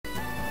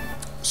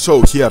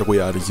So here we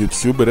are,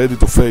 YouTube, ready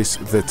to face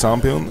the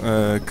champion,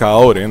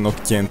 Kaori, not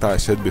Kenta I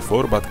said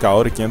before, but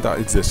Kaori, Kenta,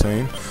 it's the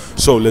same.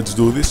 So let's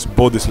do this,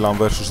 body slam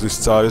versus this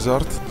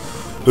Charizard.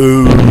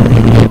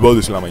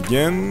 Body slam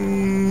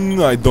again,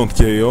 I don't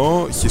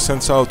KO, he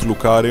sends out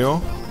Lucario.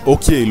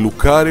 Okay,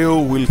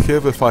 Lucario will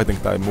have a fighting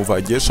type move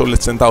I guess, so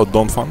let's send out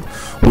Donphan,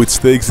 which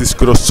takes this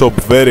cross chop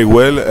very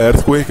well,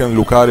 Earthquake and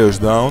Lucario is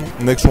down.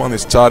 Next one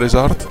is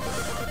Charizard.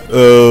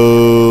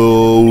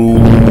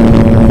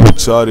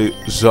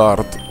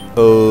 Charizard,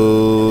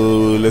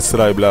 let's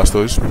try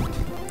Blastoise,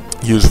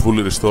 use full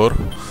restore,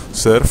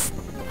 Surf,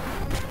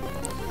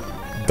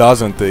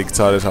 doesn't take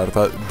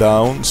Charizard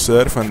down,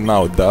 Surf and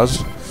now it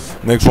does.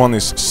 Next one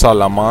is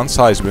Salamence,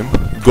 Ice Beam,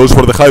 goes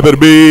for the Hyper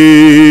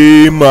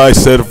Beam, I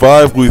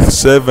survive with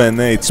 7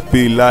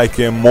 HP like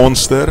a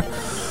monster.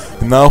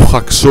 Now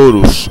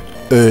Haxorus,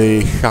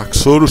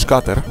 Haxorus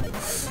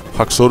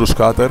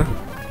Cutter,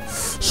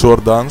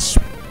 Sword Dance.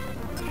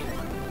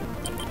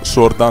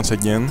 Sword Dance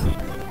again,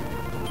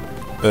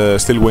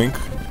 Steel Wing,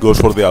 goes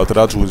for the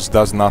Outrage which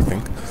does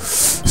nothing.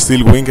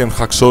 Steel Wing and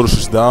Haxorus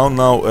is down,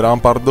 now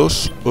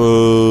Rampardos,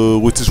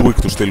 which is weak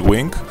to Steel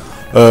Wing.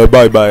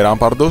 Bye bye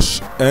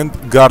Rampardos, and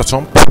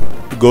Garchomp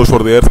goes for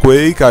the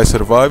Earthquake, I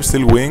survive,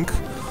 Steel Wing.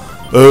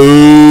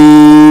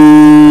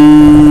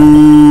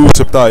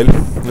 Sceptile,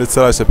 let's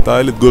try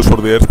Sceptile, it goes for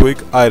the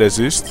Earthquake, I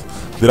resist.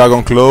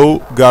 Dragon Claw,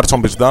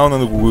 Garchomp is down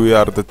and we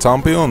are the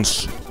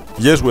champions.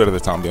 Yes, we are the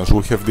champions,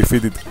 we have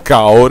defeated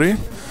Kaori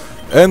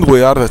and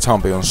we are the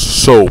champions,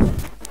 so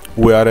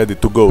we are ready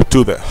to go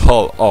to the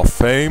Hall of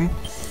Fame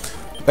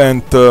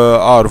and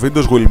our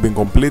videos will be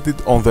completed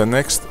on the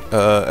next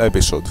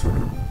episode.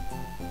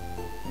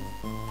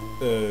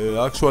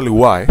 Actually,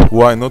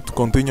 why not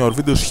continue our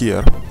videos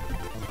here?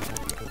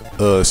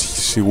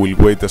 She will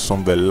wait us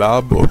on the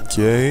lab,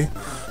 okay,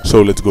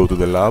 so let's go to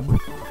the lab.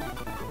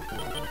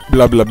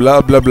 Blah blah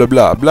blah blah blah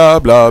blah blah blah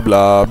blah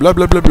blah blah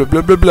blah blah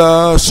blah blah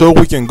blah. So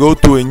we can go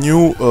to a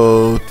new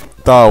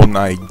town,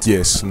 I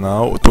guess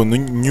now, to a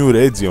new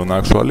region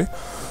actually,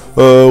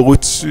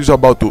 which is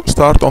about to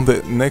start on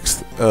the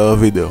next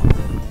video.